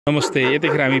नमस्ते।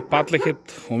 यतिखेर हामी पातलेखेत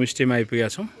होमस्टेमा आइपुगेका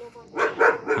छौँ।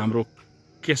 हाम्रो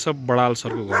केशव बडाल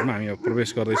सरको घरमा हामी अब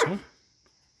प्रवेश गर्दैछौँ।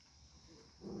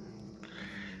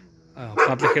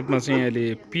 पातलेखेतमा चाहिँ अहिले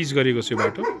पिच गरेको छु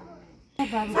बाटो।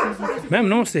 म्याम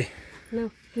नमस्ते।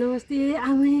 नमस्ते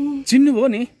आमै। चिन्नुभयो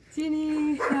नि? चिनी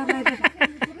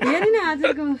हेरिन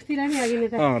हजुरको तिरानी अघि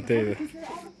त। त्यही हो।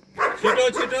 छिटो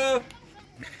छिटो।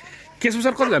 केशव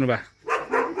सर कता जानुभयो?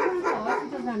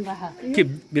 के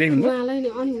बिरामी हुनुभयो? उहाँलाई नि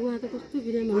अनि उहाँ त कस्तो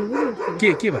बिरामी हुनुभयो।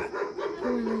 के भयो?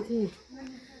 उहाँलाई चाहिँ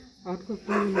हटको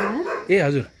प्रब्लम भयो। ए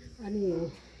हजुर। अनि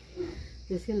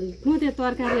त्यसैले म त्यो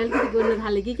तरकारी अलिकति गर्न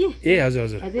थालेँ कि ए हजुर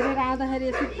हजुर। हजुर आउँदाखेरि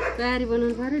यसो तयारी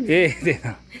बनाउनु पर्यो नि। ए त्यही त।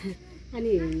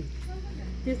 अनि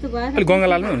त्यस्तो भयो। अहिले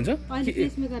गङ्गालालमै हुनुहुन्छ?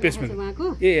 पेसमेकर उहाँको।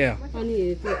 ए अनि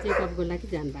त्यो चेकअपको लागि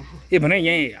जानुभएको। ए भने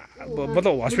यहीँ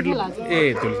मतलब हस्पिटल?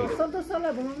 ए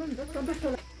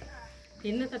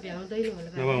हिँड्न त भ्याउँदैन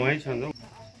होला। अब वहीँ छ नि।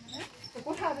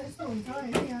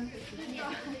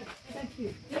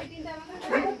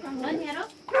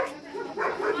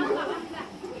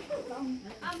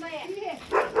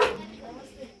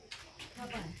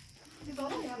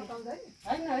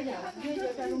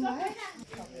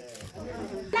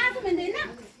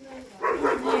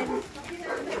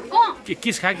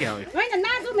 किस खा के हो? होइन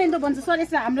नाजु मेन्दो भन्छ सर,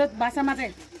 यसो हाम्रो भाषामा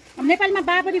चाहिँ नेपालीमा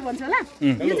बाबरी भन्छ होला।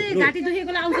 यो चाहिँ घाँटी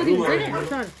दुखेकोलाई औषधि हुन्छ नि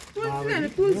सर।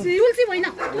 तुलसी तुलसी होइन,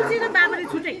 तुलसी र बाबरी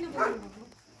छुट्टै।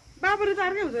 बाबरी त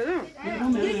अर्कै हुन्छ नि,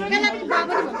 त्यसलाई पनि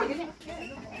बाबरी भन्छ कि।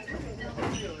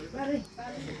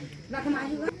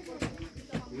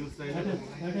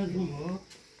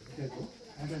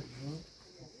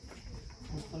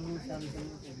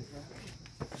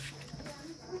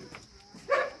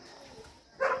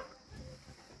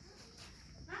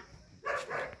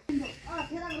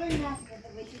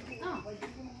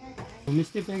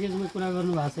 होमस्टे प्याकेजमा कुरा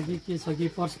गर्नु भएको छ कि के छ कि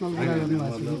पर्सनल कुरा गर्नु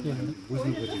भएको छ कि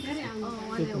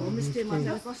के होमस्टेमा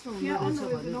चाहिँ कस्तो हुनुहुन्छ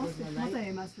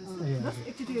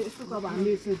एकचोटि यस्तो अब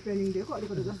हामीले ट्रेनिङ दिएको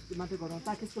अलिकति जस्तो मात्रै गरौँ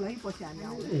प्याकेजको लागि पछि हामी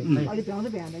आउँछौँ। अलिक भ्याउँदै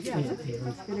भ्याउँदै कि आज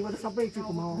त्यसले गर्दा सबै एकचोटि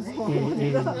घुमाउँ।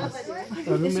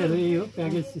 रुमहरू यही हो,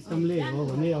 प्याकेज सिस्टमले हो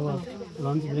भने अब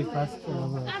लन्च ब्रेकफास्ट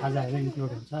अब खाजाहरू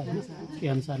इन्क्लुड हुन्छ होइन, के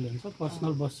अनुसारले हुन्छ।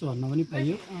 पर्सनल बस्छु भन्न पनि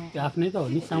पाइयो, त्यो आफ्नै त हो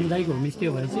नि। सामुदायिक होमस्टे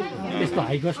भएपछि त्यस्तो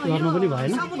हाई कस्ट गर्नु पनि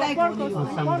भएन।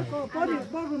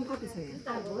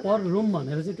 पर रुम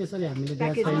भनेर चाहिँ त्यसरी हामीले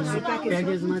दिएको छैन।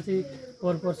 प्याकेजमा चाहिँ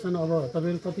पर पर्सन अब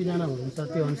तपाईँहरू कतिजना हुनुहुन्छ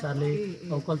त्यो अनुसारले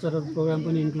अब कल्चरल प्रोग्राम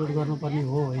पनि इन्क्लुड गर्नुपर्ने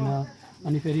हो होइन।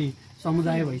 अनि फेरि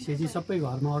समुदाय भइसकेपछि सबै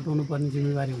घरमा अटाउनु पर्ने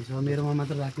जिम्मेवारी हुन्छ, मेरोमा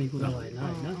मात्र राख्ने कुरा भएन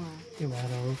होइन। त्यो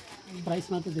भएर हो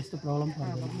प्राइसमा त त्यस्तो प्रब्लम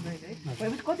पर्दैन।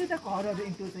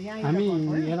 हामी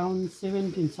एराउन्ड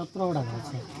 17-17वटा घर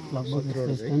छ लगभग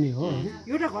त्यस्तो नि हो।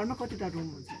 एउटा घरमा कतिवटा रुम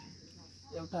हुन्छ?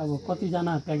 एउटा अब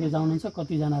कतिजना प्याकेज आउनुहुन्छ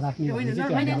कतिजना राख्ने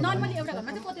नर्मली एउटा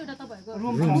घरमा चाहिँ कतिवटा तपाईँहरूको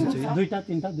रुम दुईटा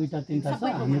तिनटा छ।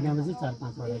 हाम्रो गाउँमा चाहिँ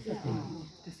 4-5वटा छ।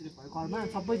 त्यसरी भयो घरमा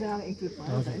सबैजना इन्क्लुड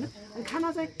भयो होइन। अनि खाना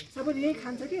चाहिँ सबैले यही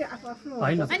खान्छ कि आफ्नो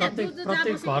होइन,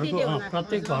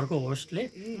 प्रत्येक घरको होस्टले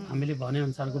हामीले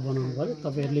भनेअनुसारको बनाउनु पऱ्यो।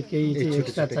 तपाईँहरूले केही चाहिँ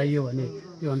एक्स्ट्रा चाहियो भने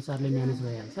त्यो अनुसारले म्यानेज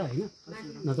भइहाल्छ होइन।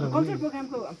 नत्र कल्चर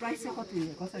प्रोग्रामको प्राइस चाहिँ कति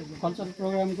कसरी? कल्चर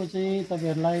प्रोग्रामको चाहिँ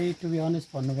तपाईँहरूलाई टु बी अनेस्ट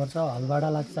भन्नुपर्छ हलभाडा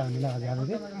लाग्छ हामीलाई 1000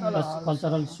 रुपियाँ प्लस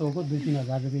कल्चरल सोको 2-3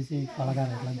 हजार रुपियाँ चाहिँ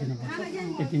कलाकारहरूलाई दिनुपर्छ।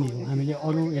 त्यति नै हो। हामीले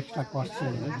अरू एक्स्ट्रा कस्ट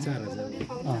चाहिँ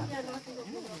 4000।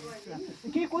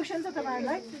 के क्वेसन छ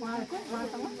तपाईँहरूलाई उहाँहरूको?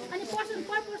 अनि पर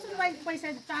पर्सन वाइज पैसा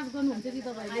चार्ज गर्नुहुन्छ कि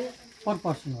तपाईँहरूले? पर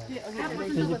पर्सन हो त्यो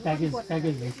चाहिँ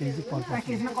प्याकेज भइसकेपछि पर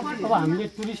पर्सन। अब हामीले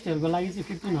टुरिस्टहरूको लागि चाहिँ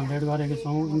 1500 गरेको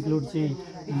छौँ। इन्क्लुड चाहिँ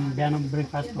बिहान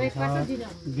ब्रेकफास्ट हुन्छ,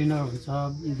 डिनर हुन्छ,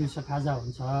 दिउँसो खाजा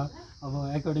हुन्छ। अब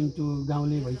एकर्डिङ टु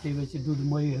गाउँले भइसकेपछि दुध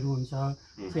महीहरू हुन्छ,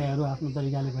 चियाहरू आफ्नो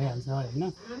तरिकाले भइहाल्छ होइन।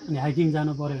 अनि हाइकिङ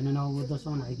जानु पऱ्यो भने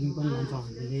 9-10सम्म हाइकिङ पनि लान्छौँ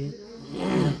हामीले।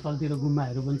 तलतिर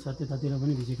गुम्बाहरू पनि छ, त्यतातिर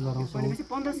पनि भिजिट गराउँछौँ।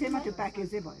 1500मा त्यो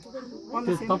प्याकेजै भयो।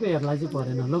 त्यो तपाईँहरूलाई चाहिँ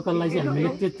परेन, लोकललाई चाहिँ हामीले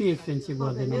त्यति एक्सपेन्सिभ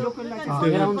गर्दैनौँ।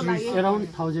 एराउन्ड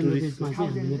 1000 रुपिसमा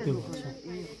चाहिँ हामीले त्यो गर्छ।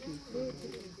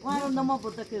 उहाँहरू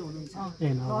नमबुद्धकै हुनुहुन्छ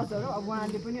हजुर। अब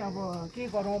उहाँले पनि अब के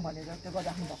गरौँ भनेर त्यो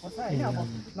गरिराख्नु भएको छ होइन। अब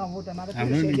नमबुद्धमा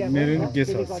मेरो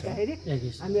गेस्ट गर्दाखेरि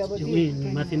हामी अब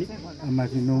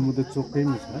माथि नौमुद्द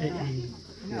चोकैमा छ।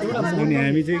 अनि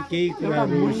हामी चाहिँ केही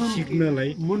कुराहरू सिक्नलाई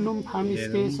मुन्नुम फार्म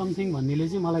स्टे समथिङ भन्नेले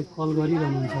चाहिँ मलाई कल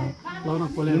गरिरहनुहुन्छ, लगन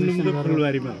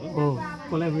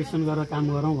कोलाबोरेसन गरेर काम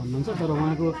गरौँ भन्नुहुन्छ। तर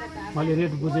उहाँको मैले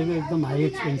रेट बुझेको एकदम हाई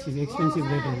एक्सपेन्सिभ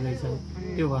रेटहरू रहेछ।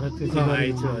 त्यो भएर त्यो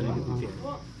चाहिँ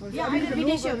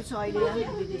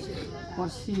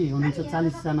पर्सि हुनुहुन्छ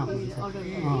 40जना हुनुहुन्छ,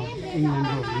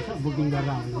 इङ्ल्यान्डको हुनुहुन्छ, बुकिङ गरेर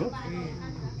आउनुभयो।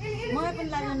 मलाई पनि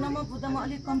लाग्यो नमपुदामा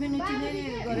अलिक कम्युनिटीले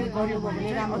गर्यो भने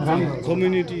राम्रो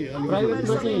कम्युनिटी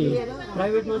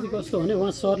प्राइभेटमा चाहिँ कस्तो भने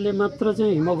उहाँ सरले मात्र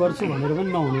चाहिँ म गर्छु भनेर पनि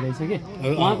नहुने रहेछ कि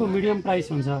उहाँको मिडियम प्राइस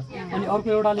हुन्छ अनि अर्को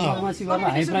एउटाले फार्मेसी गरेर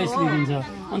हाई प्राइस लिइदिन्छ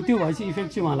अनि त्यो भएपछि इफेक्ट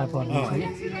चाहिँ उहाँलाई पर्छ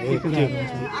कि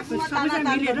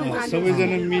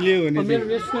सबैजना मिल्यो भने मेरो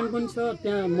रेस्टुरेन्ट पनि छ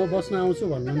त्यहाँ म बस्न आउँछु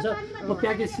भन्नुहुन्छ म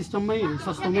प्याकेज सिस्टममै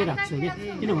सस्तोमै राख्छु कि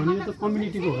किनभने यो त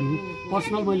कम्युनिटीको हो नि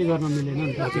पर्सनल मैले गर्न मिलेन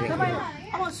नि त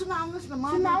अब सुन आउनुहोस् न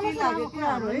मलाई के लाग्यो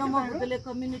कुराहरू नमपुदाले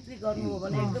कम्युनिटी गर्नु हो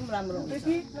भने एकदम राम्रो हुन्छ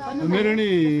मेरो नि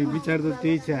विचार त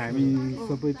त्यही छ हामी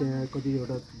सबै त्यहाँ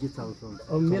कतिवटा गीत चाउँछौँ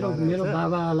अब मेरो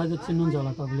बाबालाई त चिन्नुहुन्छ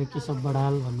होला तपाईँले केशव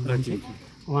बडाल भन्नुहुन्छ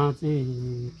उहाँ चाहिँ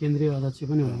केन्द्रीय अध्यक्ष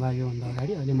पनि हुनुभयो योभन्दा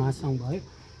अगाडि अहिले महासङ्घ भयो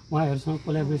उहाँहरूसँग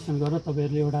कोलाबोरेसन गरेर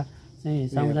तपाईँहरूले एउटा चाहिँ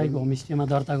सामुदायिक होमस्टेमा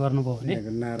दर्ता गर्नुभयो भने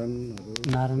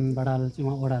नारायण बडाल चाहिँ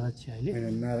उहाँ वडा अध्यक्ष अहिले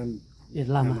ए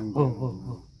लामा हो हो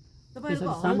हो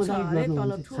सामुदायिक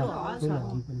गर्नु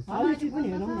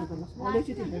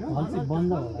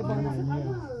बन्द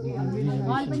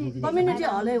कम्युनिटी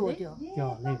हलै हो त्यो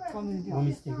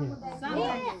होमस्टे के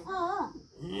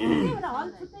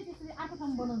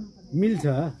मिल्छ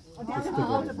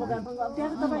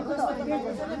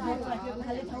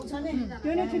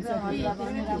त्यो नै ठिक छ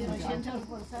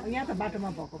यहाँ त बाटोमा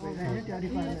भएको भएर होइन त्यो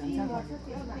अलिक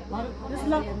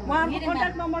उहाँहरूको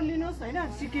कन्ट्याक्ट नम्बर लिनुहोस् होइन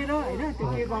सिकेर होइन त्यो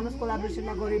के गर्नुहोस्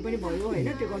कोलाबोरेसनमा गरे पनि भयो होइन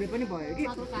त्यो गरे पनि भयो कि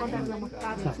कन्ट्याक्ट नम्बर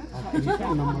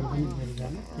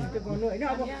त्यो गर्नु होइन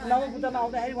अब नवबुद्धमा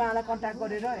आउँदाखेरि उहाँलाई कन्ट्याक्ट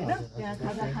गरेर होइन त्यहाँ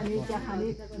खाजा खाने चिया खाने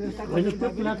व्यवस्था होइन त्यो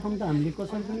प्लेटफर्म त हामीले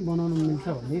कसरी पनि बनाउनु मिल्छ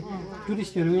भने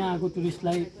टुरिस्टहरू यहाँ आएको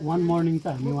टुरिस्टलाई वान मर्निङ त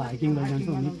हामी उहाँ हाइकिङ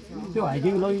लैजान्छौँ नि त्यो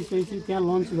हाइकिङ लगिसकेपछि त्यहाँ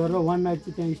लन्च गरेर वान नाइट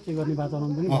चाहिँ त्यहाँ स्टे गर्ने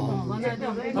वातावरण पनि बनाउनु मिल्छ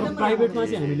तर प्राइभेटमा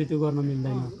चाहिँ हामीले त्यो गर्न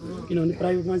मिल्दैन किनभने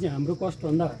प्राइभेटमा चाहिँ हाम्रो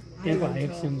कस्टभन्दा त्यहाँको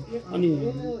हाइएक्सन अनि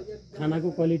खानाको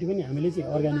क्वालिटी पनि हामीले चाहिँ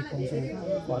अर्ग्यानिक पाउँछौँ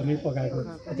घरमै पकाएको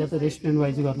त्यहाँ त रेस्टुरेन्ट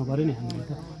वाइज गर्नु पऱ्यो नि हामीले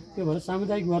त त्यो भएर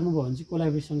सामुदायिक गर्नुभयो भने चाहिँ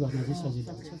कोलाबोरेसन गर्न चाहिँ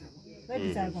सजिलो हुन्छ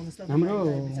हाम्रो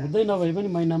हुँदै नभए पनि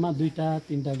महिनामा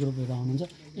 2-3 ग्रुपहरू आउनुहुन्छ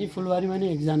यी फुलबारीमा नि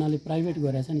एकजनाले प्राइभेट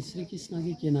गरेछ नि श्रीकृष्ण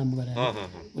कि के नाम गरेर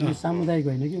उसले सामुदायिक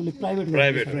होइन कि उसले प्राइभेट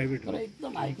तर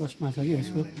एकदम हाई कस्टमा छ कि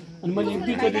उसको अनि मैले एक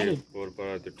दुईचोटि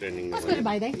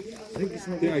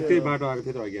त्यही बाटो आएको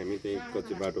थियो त अघि हामी त्यही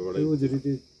कच्ची बाटोबाट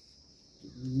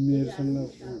मेरोसँग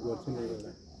गर्छु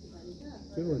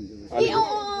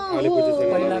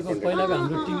पहिलाको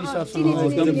हाम्रो टिभी सरसँग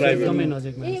एकदमै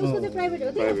नजिकमा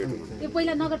त्यो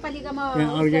पहिला नगरपालिकामा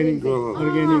अर्ग्यानिक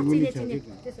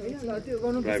त्यो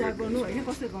गर्नु विचार गर्नु होइन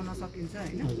कसरी गर्न सकिन्छ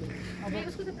होइन